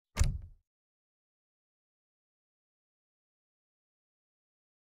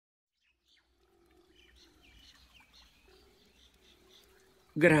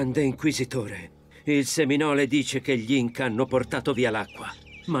Grande Inquisitore, il Seminole dice che gli Inca hanno portato via l'acqua,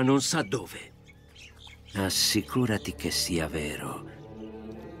 ma non sa dove. Assicurati che sia vero.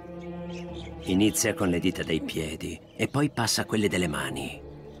 Inizia con le dita dei piedi e poi passa a quelle delle mani.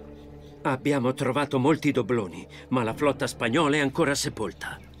 Abbiamo trovato molti dobloni, ma la flotta spagnola è ancora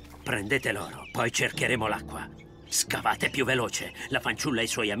sepolta. Prendete l'oro, poi cercheremo l'acqua. Scavate più veloce, la fanciulla e i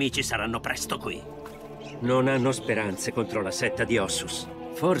suoi amici saranno presto qui. Non hanno speranze contro la setta di Ossus.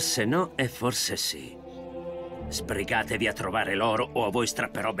 Forse no e forse sì. Sbrigatevi a trovare l'oro o a voi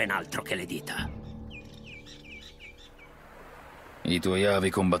strapperò ben altro che le dita. I tuoi avi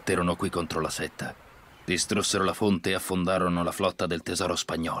combatterono qui contro la setta. Distrussero la fonte e affondarono la flotta del tesoro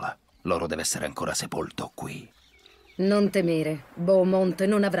spagnola. L'oro deve essere ancora sepolto qui. Non temere, Beaumont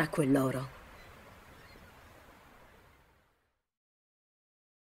non avrà quell'oro.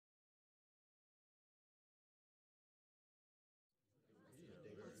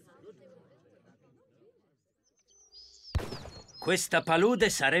 Questa palude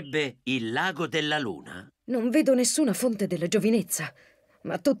sarebbe il lago della luna? Non vedo nessuna fonte della giovinezza,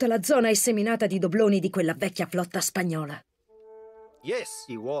 ma tutta la zona è seminata di dobloni di quella vecchia flotta spagnola. Yes,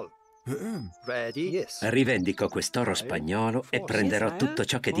 you will. Ready? Yes. Rivendico quest'oro spagnolo e prenderò tutto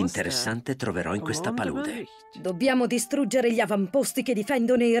ciò che di interessante troverò in questa palude. Dobbiamo distruggere gli avamposti che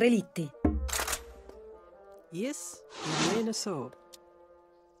difendono i relitti. Yes, bene so.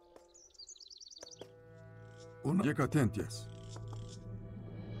 Una Yecatentias.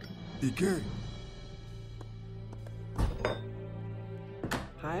 ¿Y qué?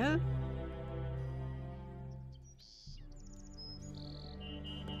 Heil?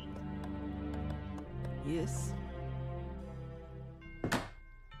 Yes.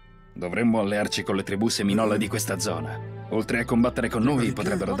 Dovremmo allearci con le tribù seminole di questa zona. Oltre a combattere con noi,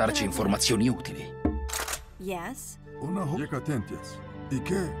 potrebbero darci informazioni utili. Yes. Una Yecatentias. ¿Y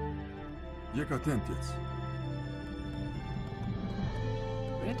qué? Yecatentias.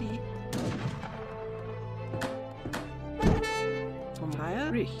 Ready. Zum Heil?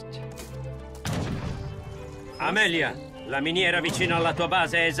 Richt. Amelia, la miniera vicino alla tua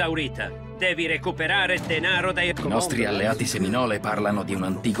base è esaurita. Devi recuperare denaro dai... I nostri alleati seminole parlano di un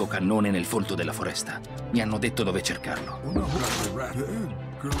antico cannone nel folto della foresta. Mi hanno detto dove cercarlo. Una Rat.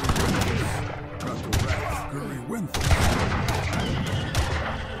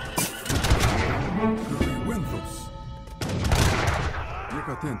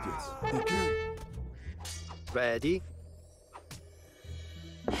 Yecatentias. ¿Y qué? Ready?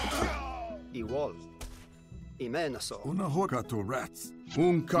 You will. Imenaso. Una Hokato Rats.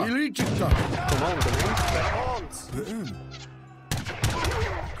 Unca. Illicita. Commandment.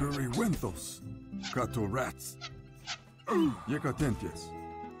 Currywenthos. Cato Rats. Yecatentias.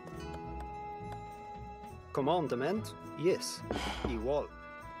 Commandment. Yes. You will.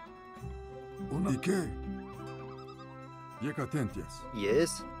 Una. ¿Y qué? Yecatentias.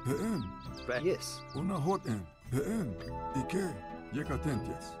 Yes. Yes. Una hot end. ¿Y qué?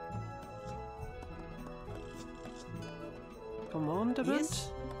 Yecatentias. Commandement.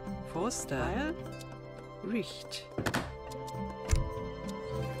 Yes. Forster. Heil? Richt.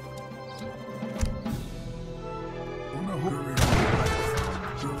 Una hot.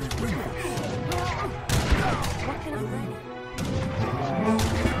 What can I bring?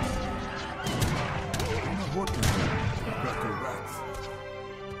 Una hot end. Cato Rats.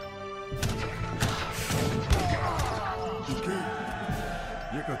 ¿Y qué?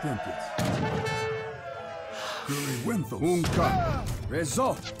 Yecatentias. Currywenthos. Unca.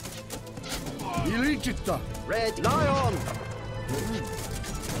 Rezo. Illicita. Red Lion.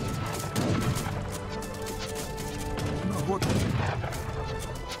 Una hot end.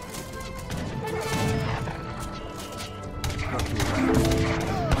 Cato Rats.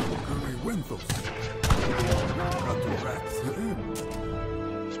 Currywenthos. Cato Rats.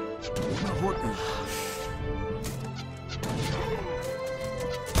 Una hot end.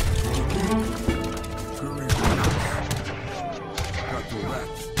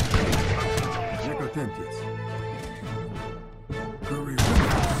 Rats. Yecatentias.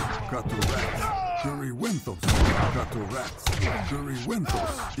 Currywenthos. Cato Rats.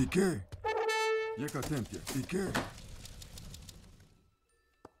 Currywenthos. ¿Y qué? Yecatentias. ¿Y qué?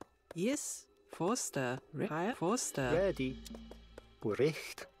 Yes. Forster. Heil? Forster. Ready.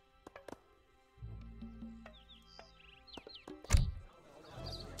 Bericht.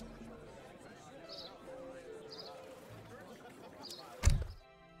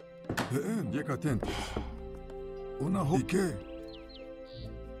 Yecatentias. Una ¿Y qué?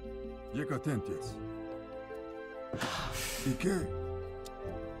 Yecatentias. ¿Y qué?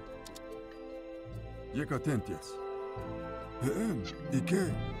 Yecatentias.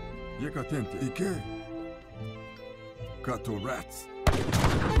 Ike. Yekatente. Ike. Kato rats.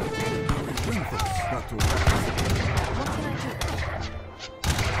 Kato rats. What can I do?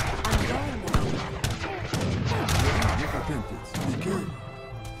 I'm going now. Yekatentes. Ike.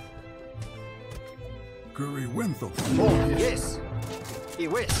 Curry Winthos. Oh, yes.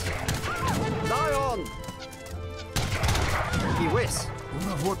 Iwis. Lion. Iwis.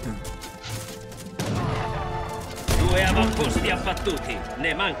 Una Horten. 2 avamposti abbattuti,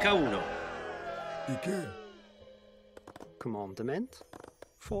 ne manca uno. Ike. Commandement.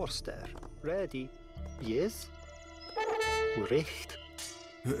 Forster. Ready. Yes. Recht.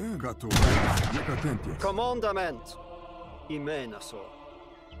 Kato rats. Yekatentes. Commandement. Imenaso.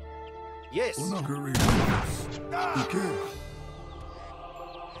 Yes. Una Curry Winthos. Ike.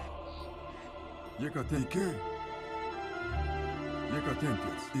 Yekate. Ike.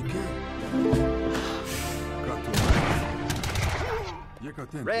 Yekatentes. Ike. Kato rats.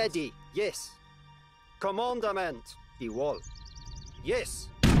 Yekatentes. Ready. Yes. Commandment. Iwol. Yes.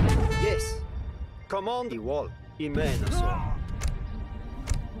 Yes. Command. Iwol. Imenaso.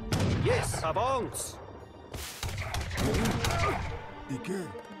 Yes. Avance. Ike.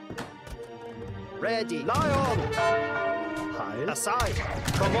 Ready. Lion. Heil. Aside.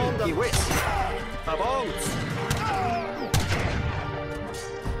 Command. Iwis. Avance.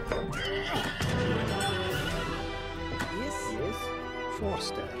 Yes. Yes.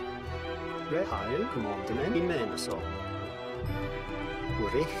 Forster. Heil. Commandement. Imenaso.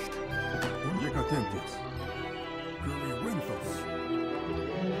 Recht. Yekatentes. Curry Winthos.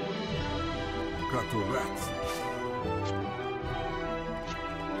 Kato rats.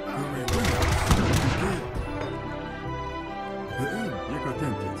 Curry Winthos. Ike.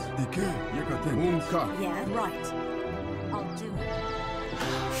 Yekatentes. Ike. Yekatentes. Unka. Yeah, right. I'll do it.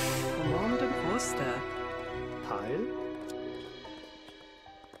 Commandant Forster. Heil.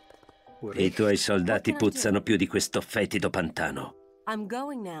 I tuoi soldati puzzano più di questo fetido pantano. I'm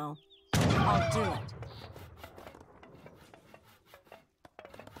going now. I'll do it.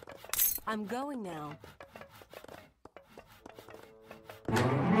 I'm going now.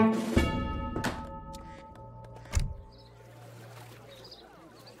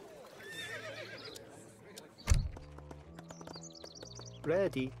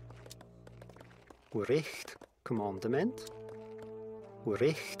 Ready. Recht. Commandement.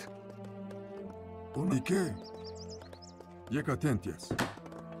 Recht. Ike. Yekatentes.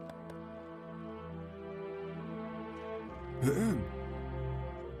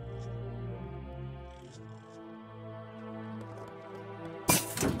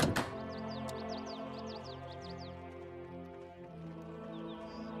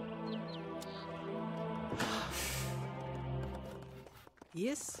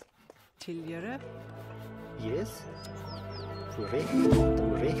 Yes. Tiljere. Yes. Recht.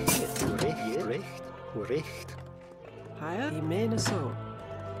 Recht. Recht. Recht. Recht. Heil. Imenaso.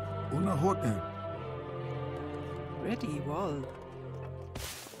 Una Horten. Ready. Wall.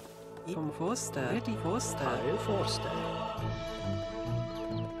 Vom Forster. Ready. Forster. Heil. Forster.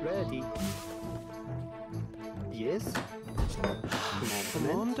 Ready. Yes.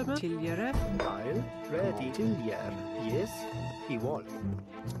 Commandment. Commandement. Tiljere. Heil. Ready. Tiljer. Yes. Iwol.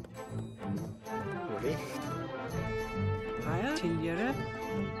 Recht. Heil. Tiljere.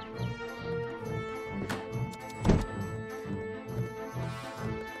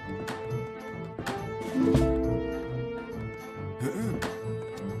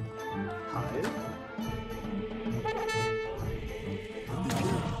 Heil.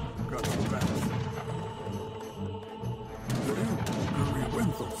 Kato rats. Curry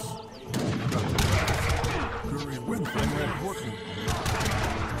Winthos. Kato rats. Curry Winthos. Una Horten.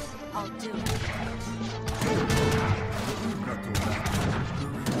 I'll do it. Kato rats.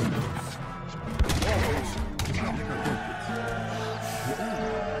 Curry Winthos. Yekatentes.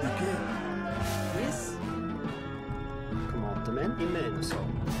 Ike. Yes. Commandement. Imenaso.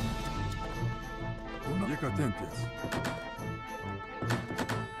 Una Yekatentes.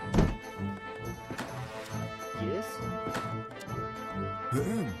 Yes.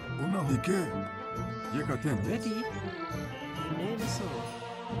 Una Ike. Yekatentes. Ready. Imenaso.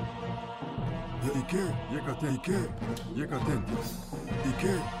 Ike. Yekatentes. Ike. Yekatentes.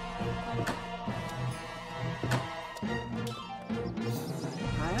 Ike.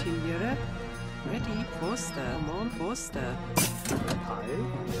 Heil. Tiljere. Ready. Forster. Command Forster. Heil.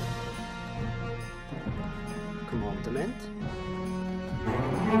 Commandement.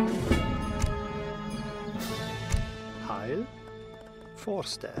 Heil.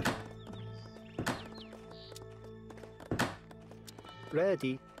 Forster.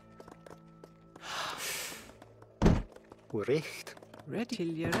 Ready. Uricht. Ready.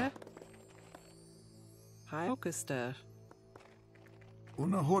 Tiljere. Heil. Orchester.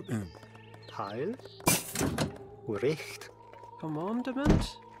 Una hot end. Heil. Uricht.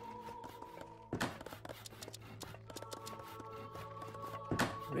 Commandment.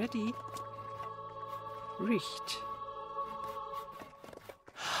 Ready. Richt.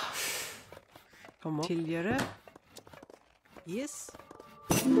 Command. Tiljere. Yes.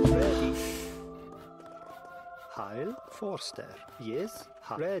 Ready. Heil. Forster. Yes.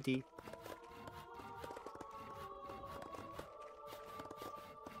 Ready.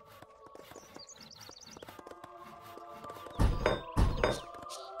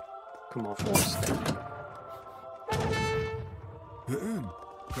 Come on, Forster. He'en.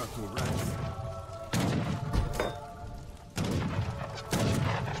 Kato Rats.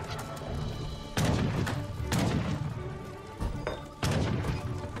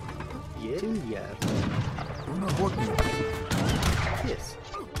 Yes. Tiljer. Una hot end. Yes.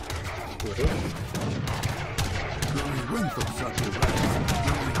 Uricht. Johnny Winthrop Sato Rats.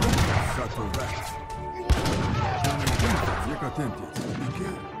 Johnny Winthrop Sato Rats. Johnny Winthrop Yekatentias.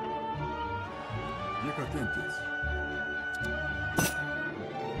 Ike. Yekatentias.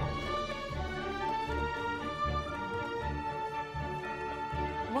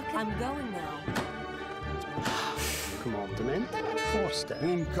 I'm going now. Commandement. Forster.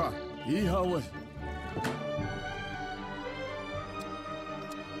 Unka. Ihawe.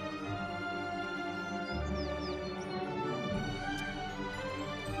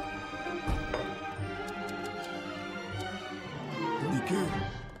 Ike.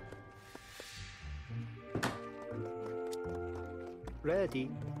 Ready.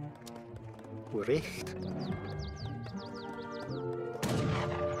 Uricht.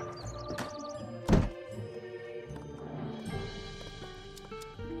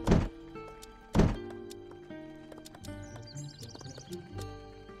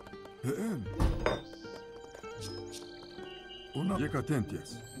 He'en. Una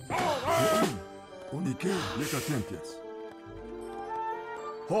Yekatentias. He'en. Unike Yekatentias.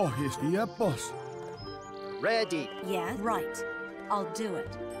 Oh, his Iapos. Ready. Yeah, right. I'll do it.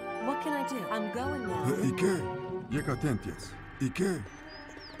 What can I do? I'm going now. Ike Yekatentias. Ike.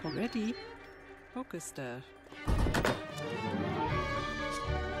 Ready. Orchester.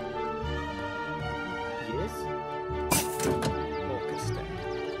 Yes. Orchester.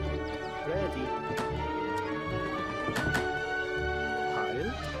 Ready.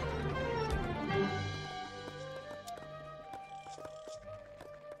 Heil.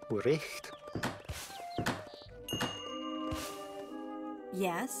 Uricht.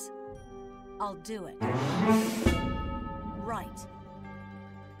 Yes. I'll do it. Right.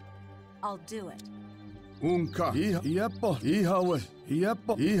 I'll do it. Unka. Iapos. Ihawe.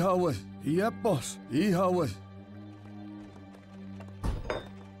 Iapos. Ihawe. Iapos. Ihawe.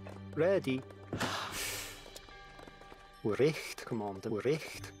 Ready. Uricht. Commander.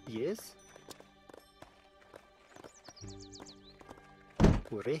 Uricht. Yes.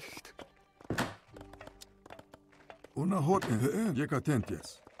 Uricht. Una hot end. He'en.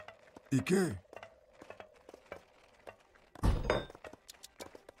 Yekatentias. Ike.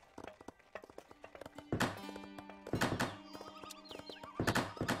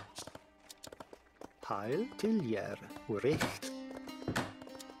 Heil. Tiljer. Uricht.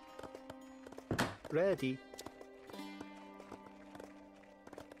 Ready.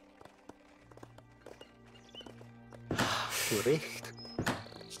 Uricht.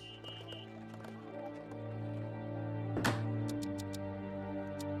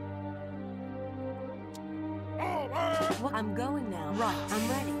 I'm going now. Right. I'm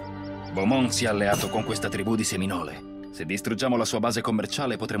ready. Beaumont si è alleato con questa tribù di Seminole. Se distruggiamo la sua base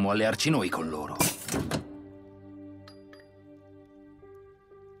commerciale potremmo allearci noi con loro.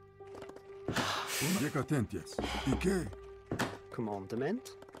 Yekatentias. Ike.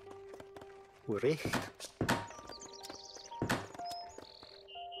 Commandement. Uricht.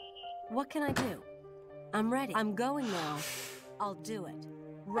 What can I do? I'm ready. I'm going now. I'll do it.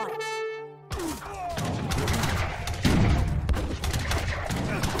 Right.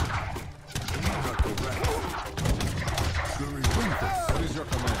 Johnny Winthrop. What is your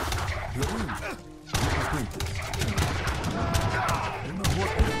command? He'en. Yekatentias. Una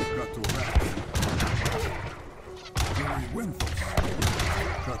hot end. Kato Rats. Johnny Winthrop.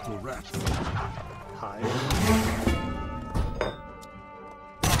 Kato Rats. Heil.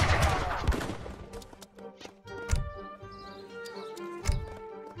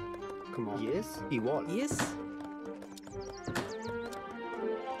 Come on. Yes. Igual. Yes.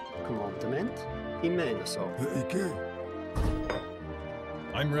 Commandement. Imenoso. Ike.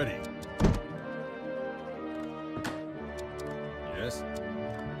 I'm ready. Yes.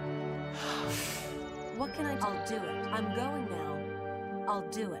 What can I do? I'll do it. I'm going now. I'll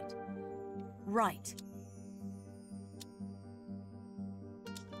do it. Right.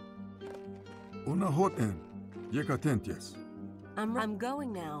 Una hoten. Jekatentias. I'm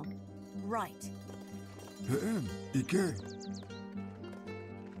going now. Right. Heem. Ike.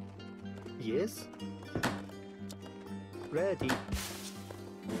 Yes. Ready.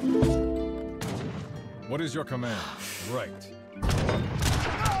 What is your command? Right.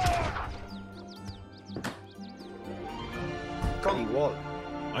 Come. Wall.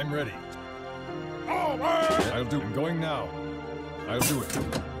 I'm ready. I'll do. I'm going now. I'll do it.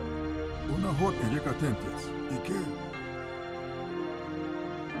 Una hoten. Jekatentias. Ike.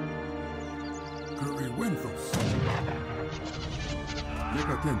 Currywenthos.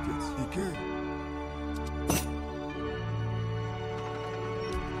 Jekatentias. Ike.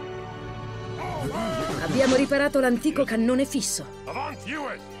 Abbiamo riparato l'antico cannone fisso. Avanti,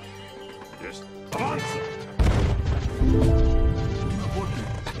 US! Yes, avanza! Una hoten.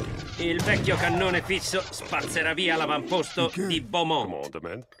 Il vecchio cannone fisso spazzerà via l'avamposto di Beaumont.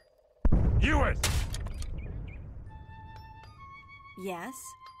 Commandment. US! Yes.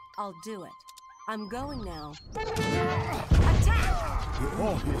 I'll do it. I'm going now.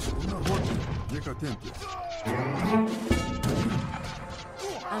 Oh, yes. Una hoten. Jekatentias.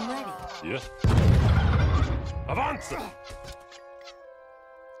 I'm ready. Yes. Avanza!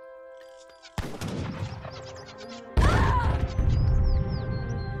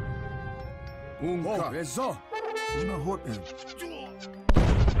 Unka. Rezo. Una hoten.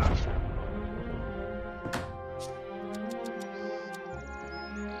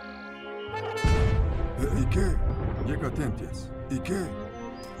 Ike. Jekatentias. Ike.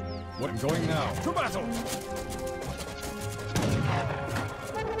 What? I'm going now. To battle!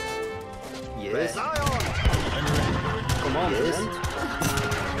 Yes. I'm ready. Commandment.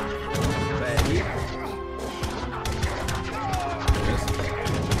 Ready.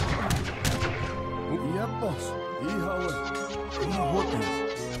 Ja, boss. Ihawe. Una hoten.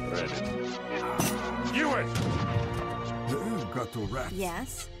 Ready. US! Gato rat.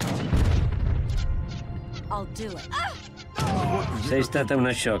 Yes. I'll do it. Sei stata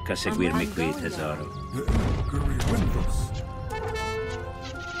una sciocca a seguirmi qui, tesoro. Currywenthos.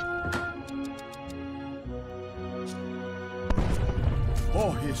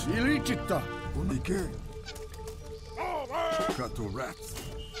 Oh, yes. Illicita. Unike. Gato rat.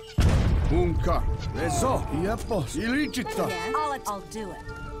 Unka. Rezo. Ja, boss. Illicita. Yes. I'll do it.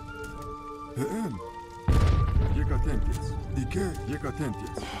 Jekatentias. Ike.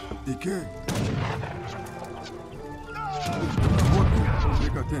 Jekatentias. Ike.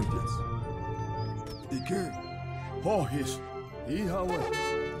 Jekatentias. Ike. Oh, yes. Ihawe.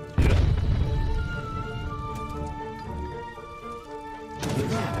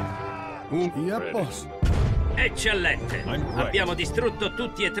 Ja, boss. Eccellente! I'm right. Abbiamo distrutto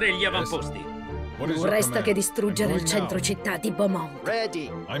tutti e tre gli avamposti. What is Non your resta command? che distruggere I'm il going centro now. città di Beaumont. Ready.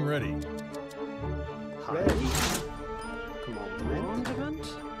 I'm ready. Ready. Commandment.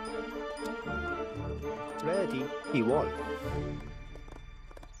 Commandment. Ready. Igual.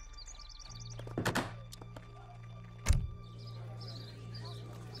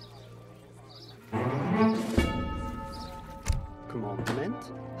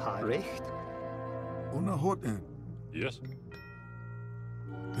 Commandment. High. Recht. Una hoten. Yes.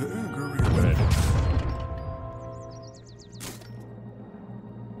 Ready.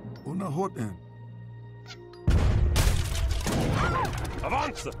 Una hoten.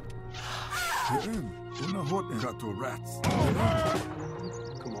 Avanza! Una hoten. Gato rats.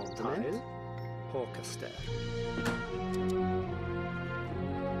 Commandment. Hawkerster.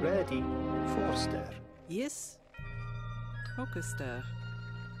 Ready. Forster. Yes. Orchester.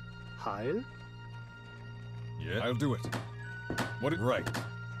 Heil. Yeah, I'll do it. What? Right.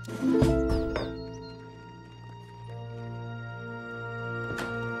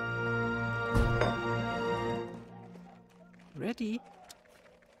 Ready.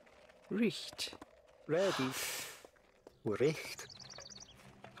 Richt. Ready. Recht.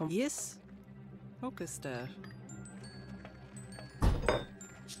 Yes. Orchester.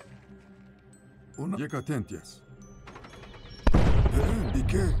 Una Jekatentias.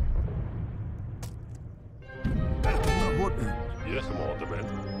 Ike. Una hoten. Yes, commandment.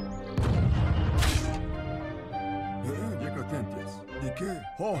 Jekatentias. Ike.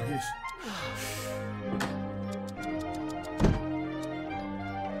 Oh, yes.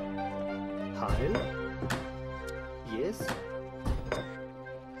 Heil. Yes.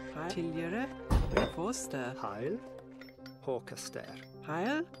 Artillere. Forster. Heil. Hawkerster.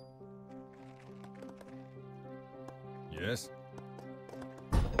 Heil. Yes.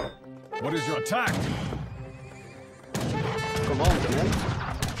 What is your attack? Commandment.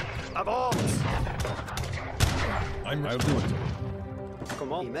 Avance. I'll do it.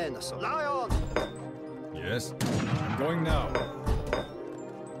 Command. Lion. Yes. I'm going now.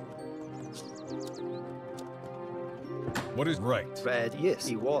 What is right? Ready. Yes.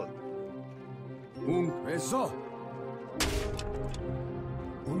 Igual. Eso.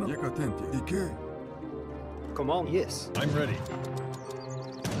 Una. Atenti. ¿Y qué? Command. Yes. I'm ready.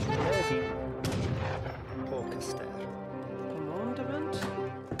 Ready. Orchester. Commandment.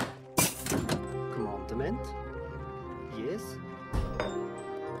 Commandment. Yes.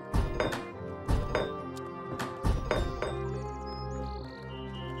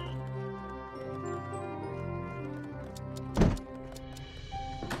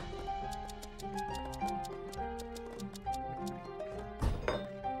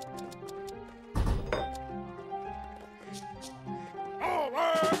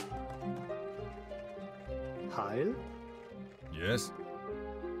 Heil. Yes.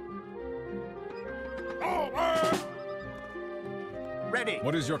 Ready.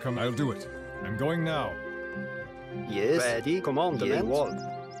 What is your command? I'll do it. I'm going now. Yes. Ready. Commandment. Igual.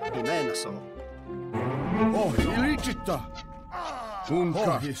 Imeneso. Oh, illicita.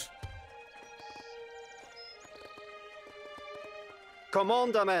 Yes.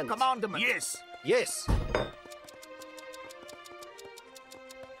 Commandment. Commandment. Yes. Yes.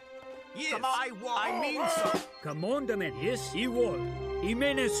 Yes. I mean so. Commandment. Yes. Igual.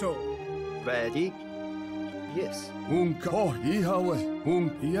 Imeneso. Ready. Yes. Oh, ihawe.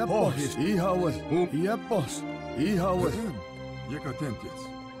 Iapos. Ihawe. Iapos. Ihawe. Yekatentias.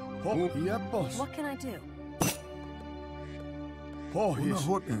 Oh, iapos. What can I do? Oh,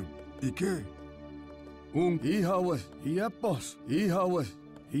 ihoten. Ike. Ihawe. Iapos. Ihawe.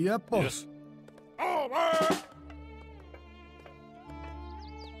 Iapos.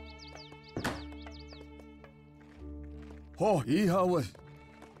 Oh, ihawe.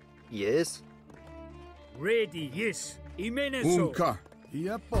 Yes. Ready. Yes. Imeneso.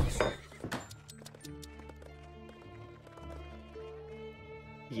 Iapos.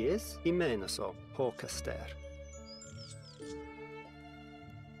 Yes. Imeneso. Orchester.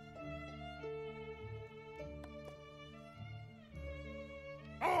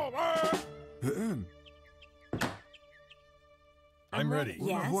 I'm ready.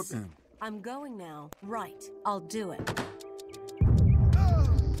 Yes. I'm going now. Right. I'll do it.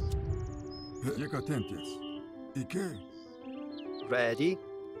 Yekatentias. Ike. Ready.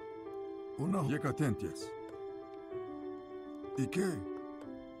 Una. Yekatentias. Ike.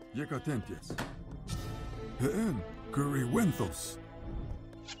 Yekatentias. Kuriwenthos.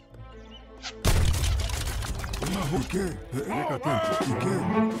 Una. Ike. Yekatentias. Ike.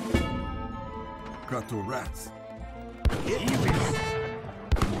 Katorats.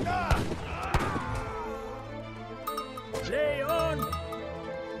 Lay on.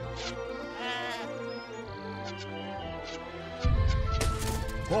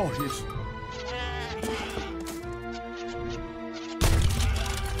 Oh, he's.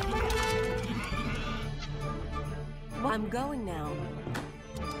 I'm going now.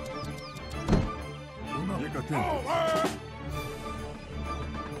 Una. Yekatentias.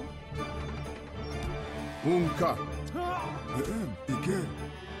 Unka. Ike.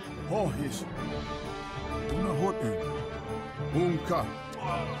 Oh, he's. Una hoten. Unka.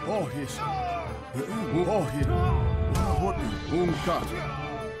 Oh, he's. Oh, he. Una hoten. Unka.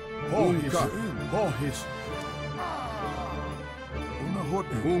 Oh, he's. Oh, he's. Una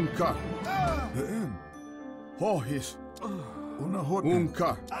hoten. Unka. Oh, he's. Una hoten.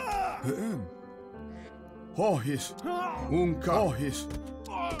 Unka. Oh, he's. Unka. Oh, he's.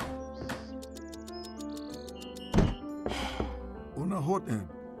 Una hoten.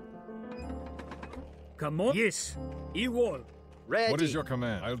 Come on. Yes. Igual. Ready. What is your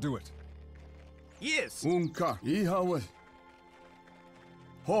command? I'll do it. Yes. Unka. Ihawe.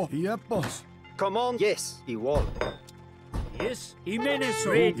 Oh, iapos. Command. Yes. Igual. Yes.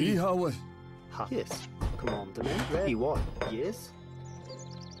 Imeneso. Ready. Ihawe. Yes. Commandment. Ready. Igual. Yes.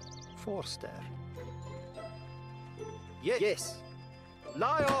 Forster. Yes. Yes.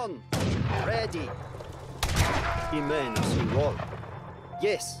 Lion. Ready. Imenes. Igual.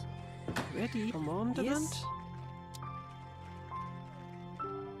 Yes. Ready. Commandment. Yes.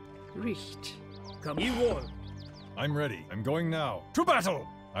 Richt. Come. Igual. I'm ready. I'm going now. To battle!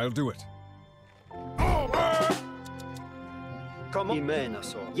 I'll do it. Come on.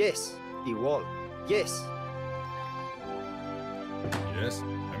 Imenes. Yes. Igual. Yes. Yes,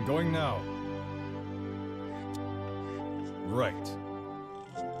 I'm going now. Right.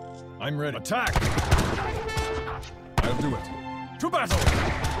 I'm ready. Attack! I'll do it. To battle!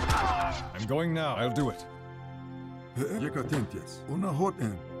 I'm going now. I'll do it. Yekatentias. Una hot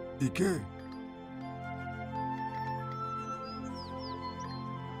end. Ike.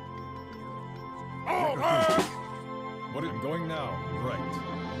 What I'm going now. Right.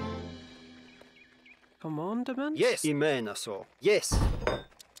 Commandment. Yes. Imena so. Yes.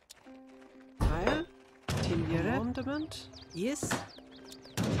 Heil. Tiliere. Commandment. Yes.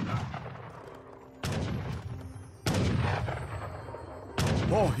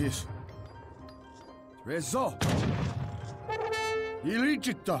 Pohjis. Rezo.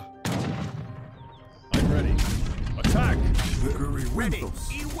 Illicita. I'm ready. Attack! Victory Ready. Windows.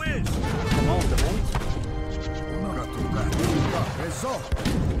 He whiz. Commandment. Una gat. Rezo.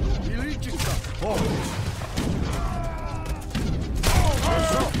 Illicita. Pohjis.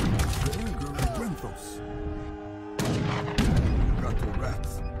 Rezo. Victory Windows. Gato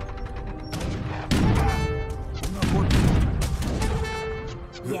rats. Una hot.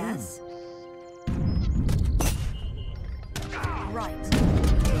 Yes. Right.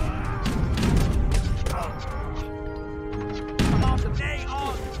 Stay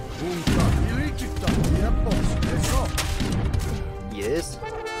on. Unca. Illicita. Tiempos. Rezo. Yes.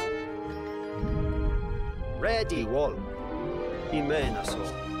 Ready. Wall. Imena so.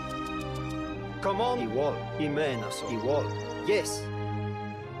 Command. Wall. Imena so. Wall. Yes.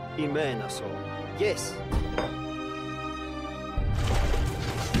 Imena so. Yes.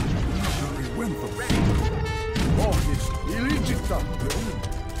 Victory Windows. Pohjis. Illicita.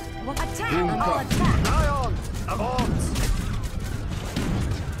 Attack! Unca. I'll attack! Lion. Avance.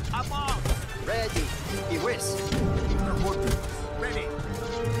 Avance. Ready. He whiz. Una hot. Ready.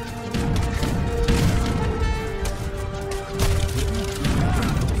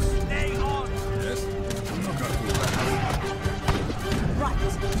 Stay on. Yes? Una gato rats. Right.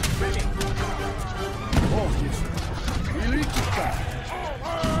 Ready. Pohjis. Illicita.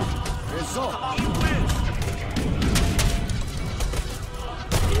 Rezo. He whiz.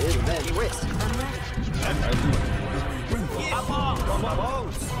 Yes. Amen. He whiz. I'm ready. And I'll do it. Avance.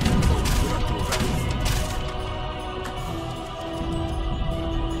 Avance.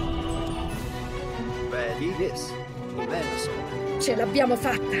 Ready. Yes. Imena so. Ce l'abbiamo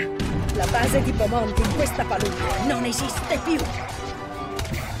fatta! La base di Beaumont in questa palude non esiste più!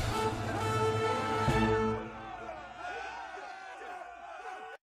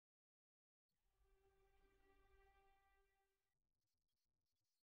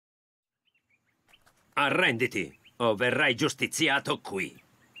 Arrenditi, o verrai giustiziato qui.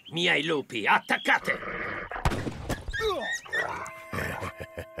 Miei lupi, attaccate!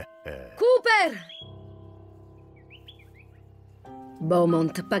 Cooper!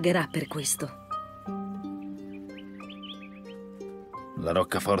 Beaumont pagherà per questo. La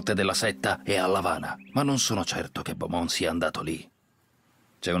roccaforte della setta è a La Habana, ma non sono certo che Beaumont sia andato lì.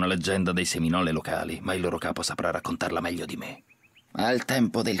 C'è una leggenda dei Seminole locali, ma il loro capo saprà raccontarla meglio di me. Al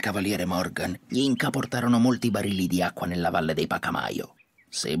tempo del cavaliere Morgan, gli Inca portarono molti barili di acqua nella valle dei Pacamayo.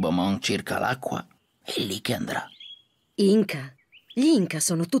 Se Beaumont cerca l'acqua, è lì che andrà. Inca? Gli Inca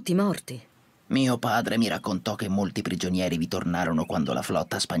sono tutti morti. Mio padre mi raccontò che molti prigionieri vi tornarono quando la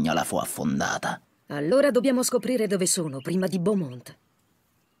flotta spagnola fu affondata. Allora dobbiamo scoprire dove sono prima di Beaumont.